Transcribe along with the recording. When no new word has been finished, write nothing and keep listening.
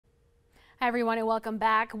Hi everyone and welcome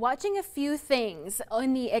back. Watching a few things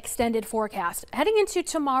in the extended forecast. Heading into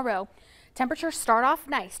tomorrow, temperatures start off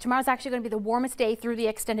nice. Tomorrow's actually going to be the warmest day through the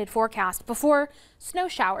extended forecast before snow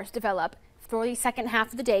showers develop for the second half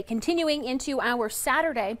of the day. Continuing into our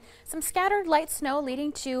Saturday, some scattered light snow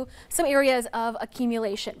leading to some areas of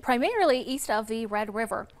accumulation, primarily east of the Red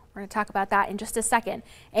River. We're going to talk about that in just a second.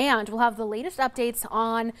 And we'll have the latest updates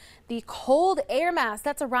on the cold air mass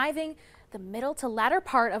that's arriving the middle to latter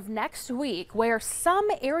part of next week, where some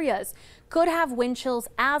areas could have wind chills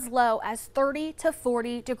as low as 30 to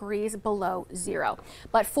 40 degrees below zero.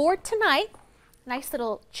 But for tonight, nice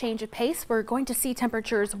little change of pace. We're going to see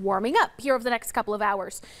temperatures warming up here over the next couple of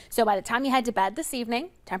hours. So by the time you head to bed this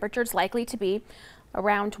evening, temperatures likely to be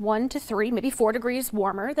around 1 to 3, maybe 4 degrees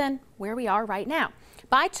warmer than where we are right now.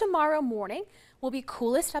 By tomorrow morning, we'll be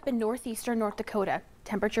coolest up in northeastern North Dakota.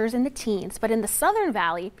 Temperatures in the teens, but in the Southern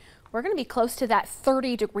Valley, we're going to be close to that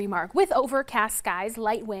 30-degree mark with overcast skies,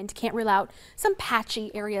 light wind. Can't rule out some patchy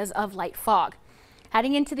areas of light fog.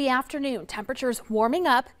 Heading into the afternoon, temperatures warming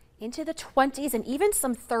up into the 20s and even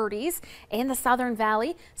some 30s in the Southern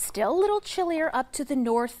Valley. Still a little chillier up to the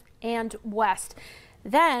north and west.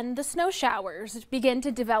 Then the snow showers begin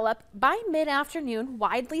to develop by mid-afternoon,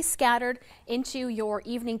 widely scattered into your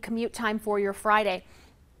evening commute time for your Friday.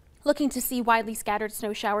 Looking to see widely scattered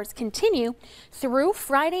snow showers continue through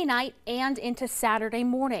Friday night and into Saturday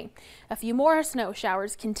morning. A few more snow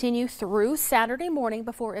showers continue through Saturday morning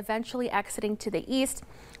before eventually exiting to the east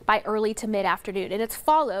by early to mid-afternoon. And it's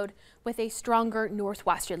followed with a stronger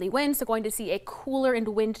northwesterly wind, so going to see a cooler and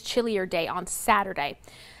wind chillier day on Saturday.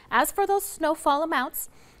 As for those snowfall amounts,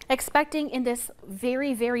 expecting in this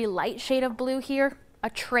very, very light shade of blue here, a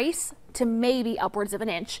trace to maybe upwards of an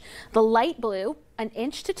inch. The light blue, 1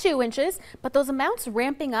 inch to 2 inches, but those amounts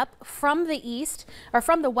ramping up from the east, or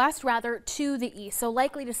from the west rather, to the east. So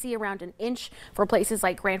likely to see around 1 inch for places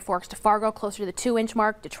like Grand Forks to Fargo, closer to the 2-inch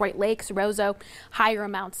mark, Detroit Lakes, Roseau, higher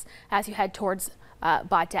amounts as you head towards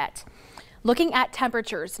Baudette. Looking at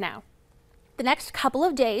temperatures now. The next couple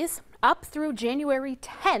of days, up through January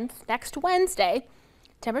 10th, next Wednesday,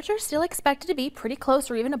 temperatures still expected to be pretty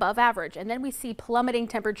close or even above average, and then we see plummeting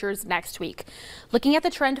temperatures next week. Looking at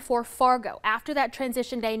the trend for Fargo, after that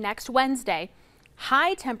transition day next Wednesday,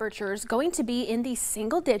 high temperatures going to be in the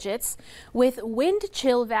single digits with wind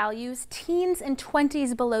chill values teens and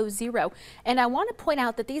 20s below zero. And I want to point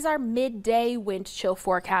out that these are midday wind chill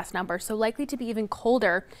forecast numbers, so likely to be even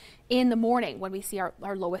colder in the morning when we see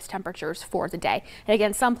our lowest temperatures for the day. And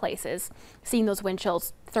again, some places seeing those wind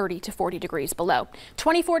chills 30 to 40 degrees below.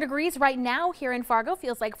 24 degrees right now here in Fargo,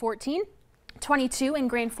 feels like 14. 22 in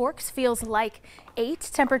Grand Forks, feels like 8.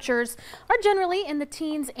 Temperatures are generally in the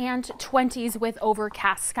teens and 20s with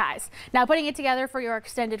overcast skies. Now, putting it together for your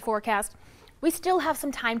extended forecast, we still have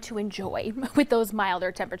some time to enjoy with those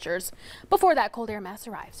milder temperatures before that cold air mass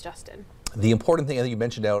arrives. Justin. The important thing I think you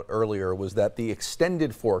mentioned out earlier was that the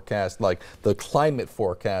extended forecast, like the climate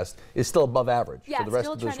forecast, is still above average for the rest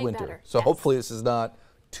of this winter. Better. So hopefully this is not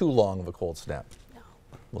too long of a cold snap.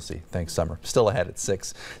 We'll see. Thanks, Summer. Still ahead at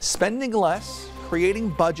 6. Spending less,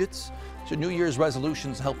 creating budgets. So New Year's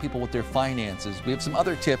resolutions help people with their finances. We have some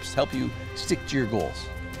other tips to help you stick to your goals.